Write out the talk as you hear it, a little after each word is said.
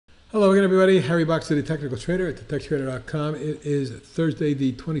Hello again, everybody. Harry Boxer, the Technical Trader at thetechtrader.com. It is Thursday,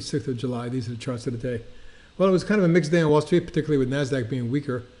 the 26th of July. These are the charts of the day. Well, it was kind of a mixed day on Wall Street, particularly with NASDAQ being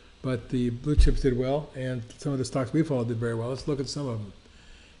weaker, but the blue chips did well, and some of the stocks we followed did very well. Let's look at some of them.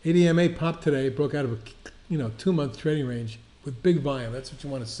 ADMA popped today, broke out of a 2-month trading range with big volume. That's what you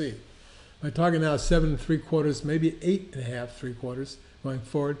want to see. My target now is 7 3/4, maybe 8.5 3/4 going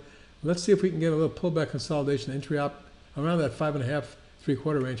forward. Let's see if we can get a little pullback consolidation entry up around that 5.5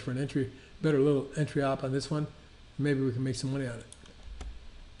 3/4 range for an entry, better little entry op on this one. Maybe we can make some money on it.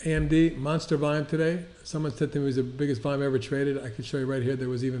 AMD, monster volume today. Someone said to me it was the biggest volume ever traded. I could show you right here. There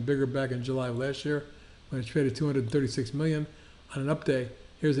was even bigger back in July of last year when it traded 236 million on an up day.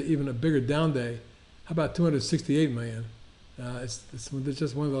 Here's even a bigger down day. How about 268 million? It's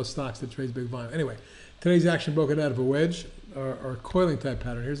just one of those stocks that trades big volume. Anyway, today's action broke it out of a wedge or coiling type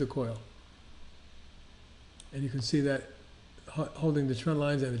pattern. Here's a coil. And you can see that holding the trend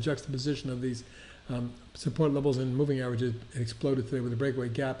lines and the juxtaposition of these support levels and moving averages. It exploded today with a breakaway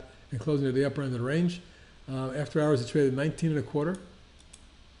gap and closing at the upper end of the range. After hours, it traded 19.25.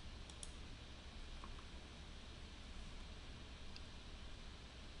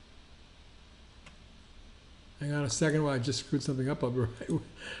 Hang on a second while I just screwed something up. I'll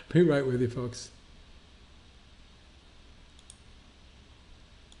be right with you, folks.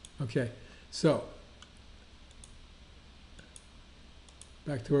 Okay, so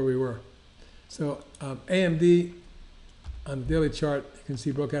back to where we were. So AMD on the daily chart, you can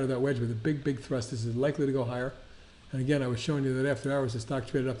see broke out of that wedge with a big thrust. This is likely to go higher. And again, I was showing you that after hours, the stock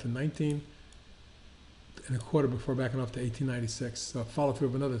traded up to 19.25 before backing off to 18.96. So a follow through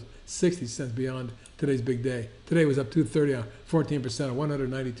of another 60 cents beyond today's big day. Today was up 230 on 14% or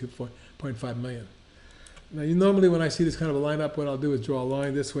 192.5 million. Now, normally when I see this kind of a lineup, what I'll do is draw a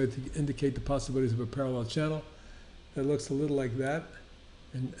line this way to indicate the possibilities of a parallel channel that looks a little like that.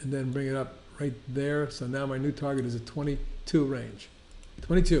 And then bring it up right there. So now my new target is a 22 range.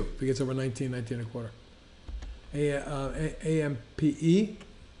 22 if it gets over 19.25. AMPE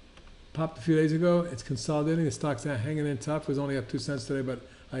popped a few days ago. It's consolidating. The stock's now hanging in tough. It was only up 2 cents today, but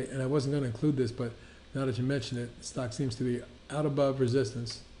I wasn't going to include this, but now that you mention it, the stock seems to be out above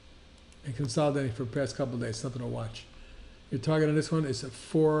resistance and consolidating for the past couple of days. Something to watch. Your target on this one is a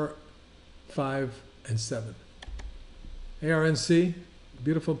 4, 5, and 7. ARNC.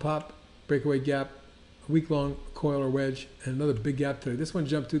 Beautiful pop, breakaway gap, a week-long coil or wedge, and another big gap today. This one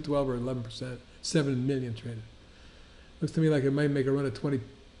jumped 212 or 11%, 7 million traded. Looks to me like it might make a run at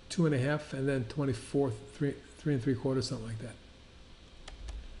 22.5 and then 24, 3 3/4, something like that.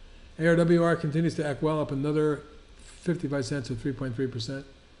 ARWR continues to act well, up another 55 cents or 3.3%.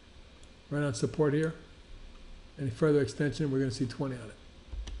 Right on support here. Any further extension, we're going to see 20 on it.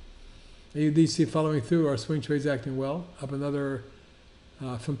 AUDC following through, our swing trades acting well, up another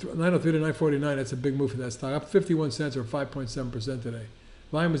from 903 to 949, that's a big move for that stock. Up 51 cents or 5.7% today.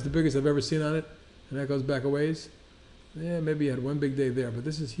 Volume was the biggest I've ever seen on it, and that goes back a ways. Yeah, maybe you had one big day there, but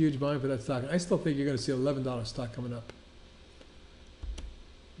this is huge volume for that stock. I still think you're going to see $11 stock coming up.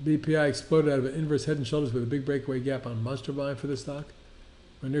 BPI exploded out of an inverse head and shoulders with a big breakaway gap on monster volume for this stock.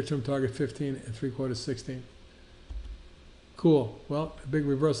 My near-term target 15 3/4, 16. Cool. Well, a big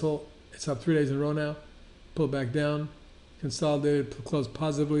reversal. It's up 3 days in a row now. Pull back down. Consolidated, closed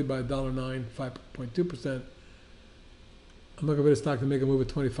positively by $1.09, 5.2%. I'm looking for the stock to make a move at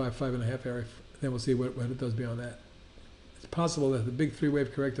 25, 5.5 area. Then we'll see what it does beyond that. It's possible that the big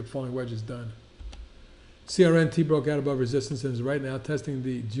 3-wave corrective falling wedge is done. CRNT broke out above resistance and is right now testing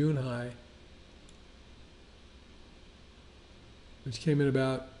the June high, which came in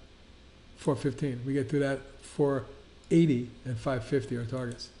about 415. We get through that 480 and 550 are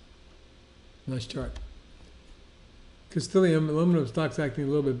targets. Nice chart. Castilium, aluminum stock's acting a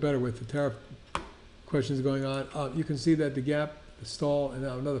little bit better with the tariff questions going on. You can see that the gap, the stall, and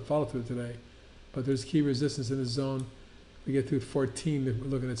now another follow through today. But there's key resistance in this zone. We get through 14, we're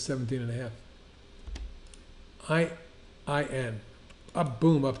looking at 17.5. IN, up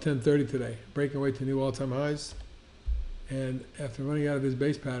boom, up 1030 today, breaking away to new all-time highs. And after running out of this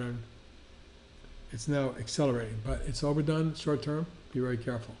base pattern, it's now accelerating. But it's overdone short term. Be very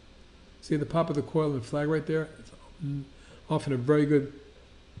careful. See the pop of the coil and flag right there? It's often a very good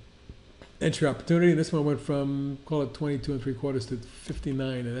entry opportunity. And this one went from, call it 22 3/4 to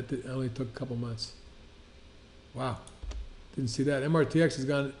 59, and that only took a couple months. Wow, didn't see that. MRTX has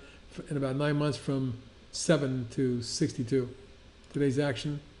gone in about 9 months from 7 to 62. Today's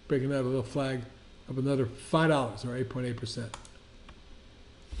action, breaking out a little flag of another $5 or 8.8%.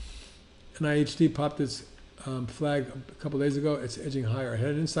 NIHT popped its flag a couple days ago. It's edging higher. I had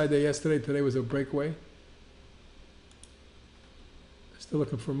an inside day yesterday. Today was a breakaway. Still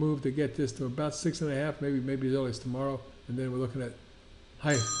looking for a move to get this to about 6.5, maybe as early as tomorrow, and then we're looking at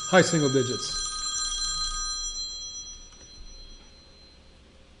high single digits.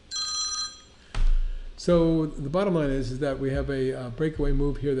 So the bottom line is that we have a breakaway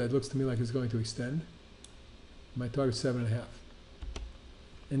move here that looks to me like it's going to extend. My target's 7.5.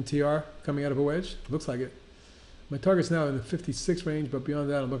 NTR coming out of a wedge, looks like it. My target's now in the 56 range, but beyond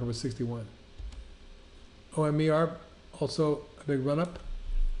that I'm looking for 61. OMER, also a big run up.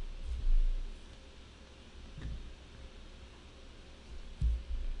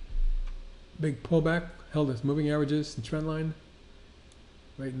 Big pullback, held its moving averages and trend line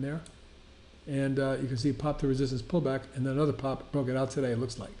right in there. And you can see pop to resistance pullback, and then another pop, broke it out today, it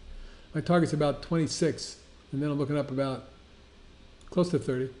looks like. My target's about 26, and then I'm looking up about close to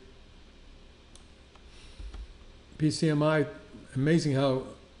 30. PCMI, amazing how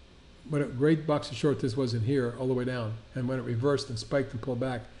what a great box of short this was in here all the way down, and when it reversed and spiked and pulled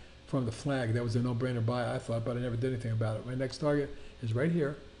back from the flag, that was a no-brainer buy, I thought, but I never did anything about it. My next target is right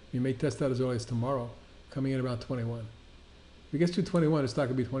here. You may test that as early as tomorrow, coming in about 21. If it gets to 21, the stock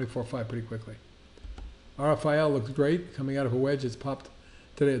will be 24.5 pretty quickly. RFIL looks great, coming out of a wedge. It's popped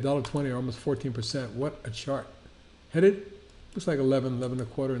today $1.20 or almost 14%. What a chart. Headed, looks like 11,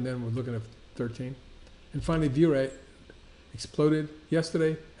 11.25, and then we're looking at 13. And finally, VRAY exploded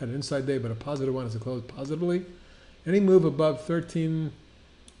yesterday, had an inside day, but a positive one as it closed positively. Any move above 13.20,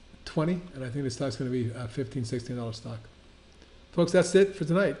 and I think the stock's going to be a $15, $16 stock. Folks, that's it for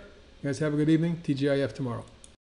tonight. You guys have a good evening. TGIF tomorrow.